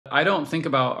I don't think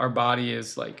about our body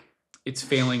as like it's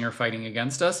failing or fighting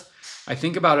against us. I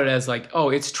think about it as like, oh,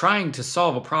 it's trying to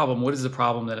solve a problem. What is the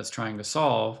problem that it's trying to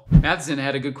solve? Madsen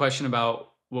had a good question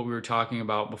about what we were talking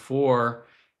about before,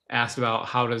 asked about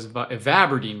how does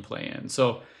Ivabradine play in.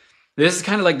 So this is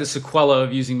kind of like the sequela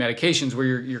of using medications where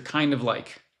you're kind of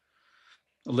like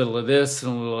a little of this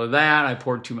and a little of that. I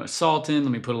poured too much salt in.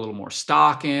 Let me put a little more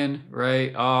stock in,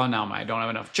 right? Oh, now I don't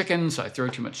have enough chicken, so I throw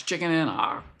too much chicken in.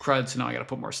 Ah, crud, so now I got to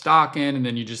put more stock in. And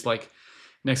then you just like,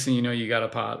 next thing you know, you got a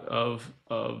pot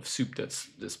of soup that's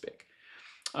this big.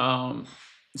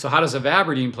 So how does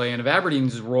Ivabradine play in?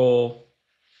 Ivabradine's role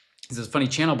is this funny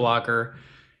channel blocker.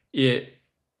 It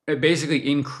basically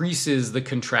increases the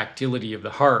contractility of the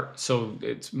heart. So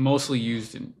it's mostly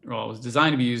used in, well, it was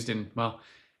designed to be used in, well,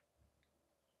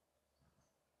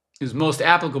 is most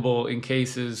applicable in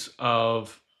cases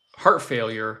of heart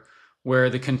failure where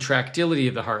the contractility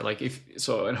of the heart, like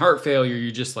so in heart failure,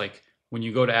 you just like, when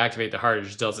you go to activate the heart, it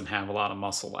just doesn't have a lot of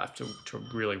muscle left to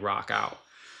really rock out.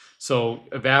 So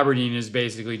Ivabradine is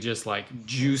basically just like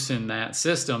juicing that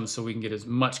system so we can get as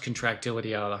much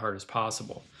contractility out of the heart as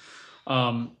possible.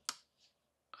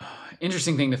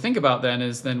 Interesting thing to think about then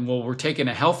is well, we're taking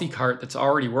a healthy heart that's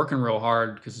already working real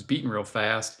hard because it's beating real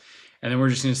fast. And then we're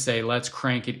just going to say, let's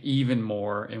crank it even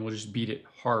more and we'll just beat it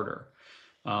harder.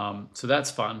 So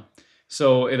that's fun.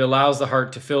 So it allows the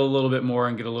heart to fill a little bit more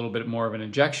and get a little bit more of an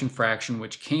ejection fraction,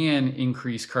 which can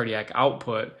increase cardiac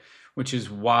output, which is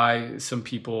why some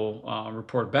people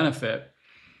report benefit.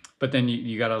 But then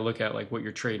you got to look at like what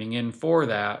you're trading in for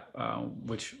that,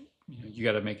 which you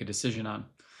got to make a decision on.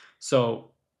 So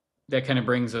that kind of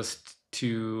brings us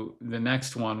to the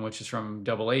next one, which is from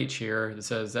Double H here, that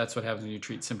says that's what happens when you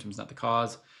treat symptoms, not the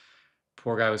cause.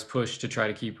 Poor guy was pushed to try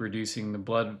to keep reducing the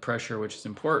blood pressure, which is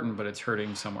important, but it's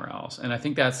hurting somewhere else. And I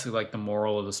think that's like the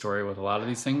moral of the story with a lot of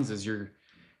these things is you're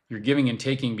giving and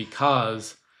taking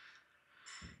because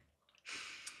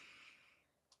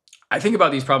I think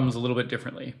about these problems a little bit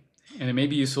differently, and it may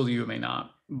be useful to you, it may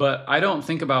not. But I don't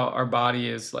think about our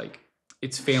body as like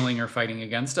it's failing or fighting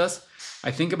against us. I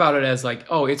think about it as like,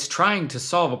 oh, it's trying to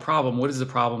solve a problem. What is the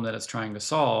problem that it's trying to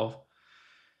solve?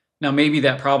 Now, maybe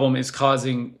that problem is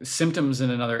causing symptoms in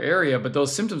another area, but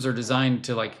those symptoms are designed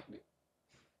to like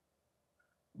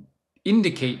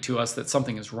indicate to us that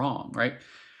something is wrong, right?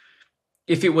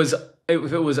 If it was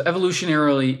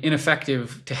evolutionarily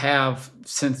ineffective to have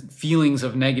feelings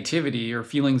of negativity or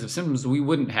feelings of symptoms, we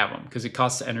wouldn't have them because it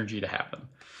costs energy to have them.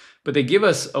 But they give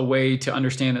us a way to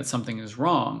understand that something is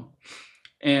wrong.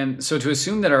 And so to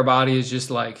assume that our body is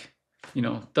just like,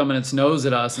 thumbing its nose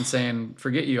at us and saying,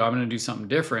 forget you, I'm going to do something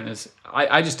different,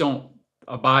 I just don't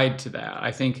abide to that.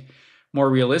 I think more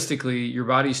realistically, your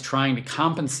body's trying to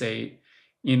compensate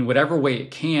in whatever way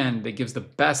it can that gives the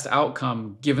best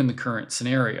outcome given the current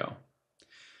scenario.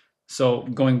 So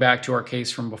going back to our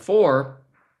case from before,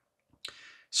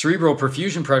 cerebral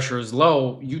perfusion pressure is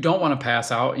low. You don't want to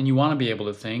pass out and you want to be able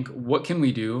to think, what can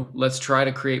we do? Let's try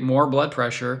to create more blood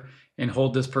pressure and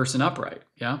hold this person upright.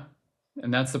 Yeah.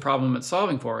 And that's the problem it's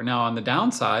solving for. Now, on the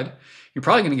downside, you're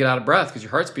probably going to get out of breath because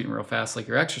your heart's beating real fast like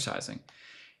you're exercising.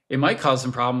 It might cause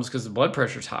some problems because the blood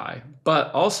pressure's high,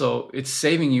 but also it's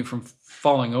saving you from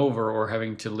falling over or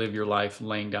having to live your life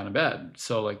laying down in bed.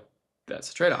 So like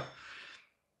that's a trade-off.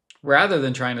 Rather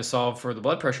than trying to solve for the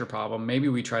blood pressure problem, maybe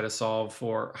we try to solve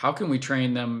for how can we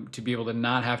train them to be able to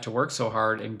not have to work so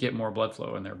hard and get more blood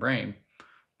flow in their brain.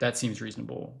 That seems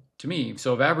reasonable to me.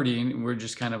 So Ivabradine, we're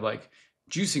just kind of like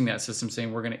juicing that system,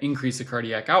 saying we're going to increase the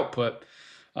cardiac output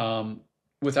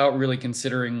without really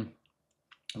considering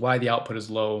why the output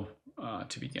is low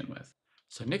to begin with.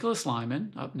 So Nicholas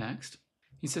Lyman up next.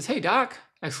 He says, hey, doc,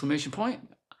 exclamation point.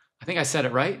 I think I said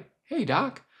it right. Hey,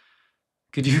 doc.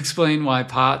 Could you explain why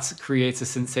POTS creates a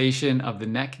sensation of the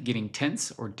neck getting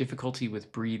tense or difficulty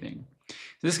with breathing?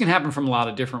 This can happen from a lot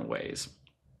of different ways.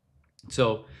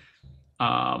 So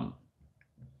where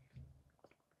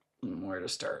to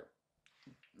start?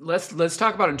 Let's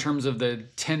talk about it in terms of the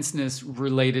tenseness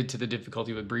related to the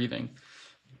difficulty with breathing.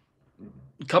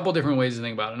 A couple different ways to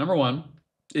think about it. Number one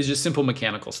is just simple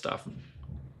mechanical stuff.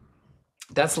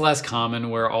 That's less common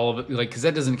where all of it, like, because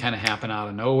that doesn't kind of happen out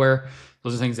of nowhere.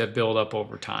 Those are things that build up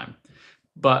over time.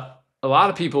 But a lot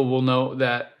of people will know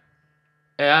that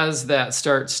as that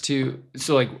starts to,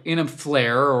 so like in a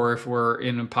flare or if we're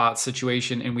in a POTS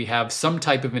situation and we have some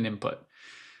type of an input,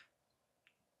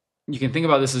 you can think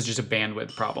about this as just a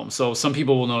bandwidth problem. So some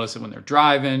people will notice it when they're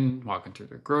driving, walking through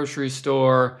their grocery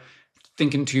store,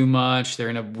 thinking too much, they're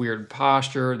in a weird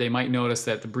posture. They might notice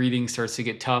that the breathing starts to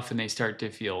get tough and they start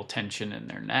to feel tension in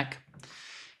their neck.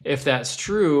 If that's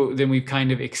true, then we've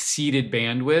kind of exceeded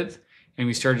bandwidth and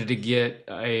we started to get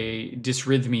a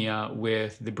dysrhythmia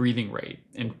with the breathing rate.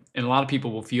 And a lot of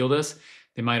people will feel this.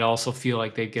 They might also feel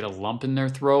like they get a lump in their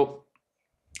throat.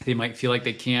 They might feel like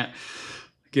they can't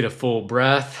get a full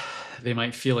breath. They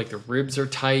might feel like their ribs are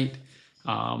tight.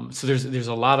 So there's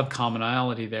a lot of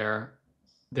commonality there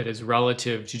that is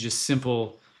relative to just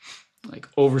simple like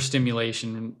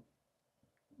overstimulation,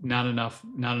 not enough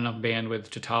bandwidth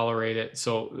to tolerate it.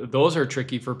 So those are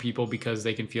tricky for people because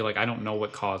they can feel like, I don't know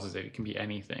what causes it. It can be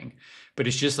anything, but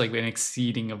it's just like an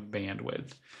exceeding of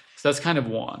bandwidth. So that's kind of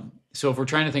one. So if we're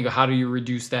trying to think of how do you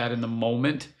reduce that in the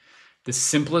moment, the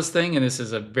simplest thing, and this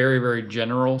is a very, very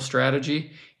general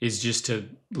strategy, is just to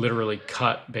literally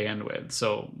cut bandwidth.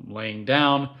 So laying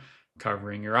down,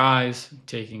 covering your eyes,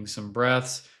 taking some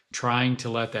breaths, trying to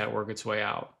let that work its way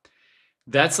out.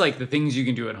 That's like the things you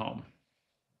can do at home.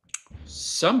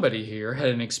 Somebody here had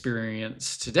an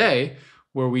experience today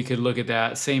where we could look at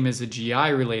that same as a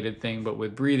GI related thing, but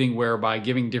with breathing, whereby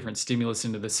giving different stimulus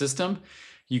into the system,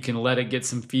 you can let it get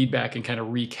some feedback and kind of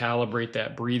recalibrate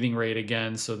that breathing rate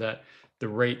again so that the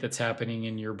rate that's happening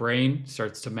in your brain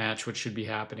starts to match what should be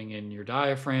happening in your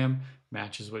diaphragm,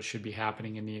 matches what should be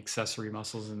happening in the accessory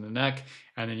muscles in the neck,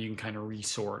 and then you can kind of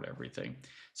resort everything.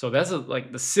 So that's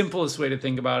like the simplest way to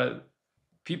think about it.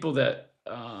 People that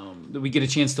we get a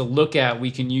chance to look at, we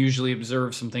can usually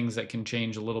observe some things that can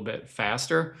change a little bit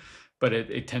faster, but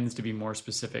it tends to be more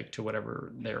specific to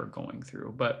whatever they're going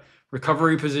through. But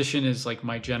recovery position is like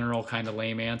my general kind of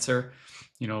lame answer.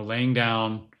 Laying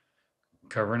down,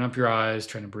 covering up your eyes,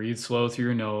 trying to breathe slow through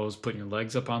your nose, putting your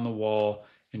legs up on the wall,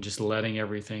 and just letting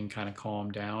everything kind of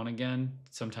calm down again.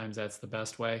 Sometimes that's the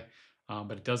best way,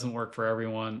 but it doesn't work for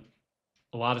everyone.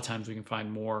 A lot of times we can find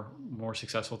more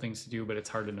successful things to do, but it's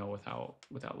hard to know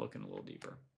without looking a little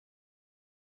deeper.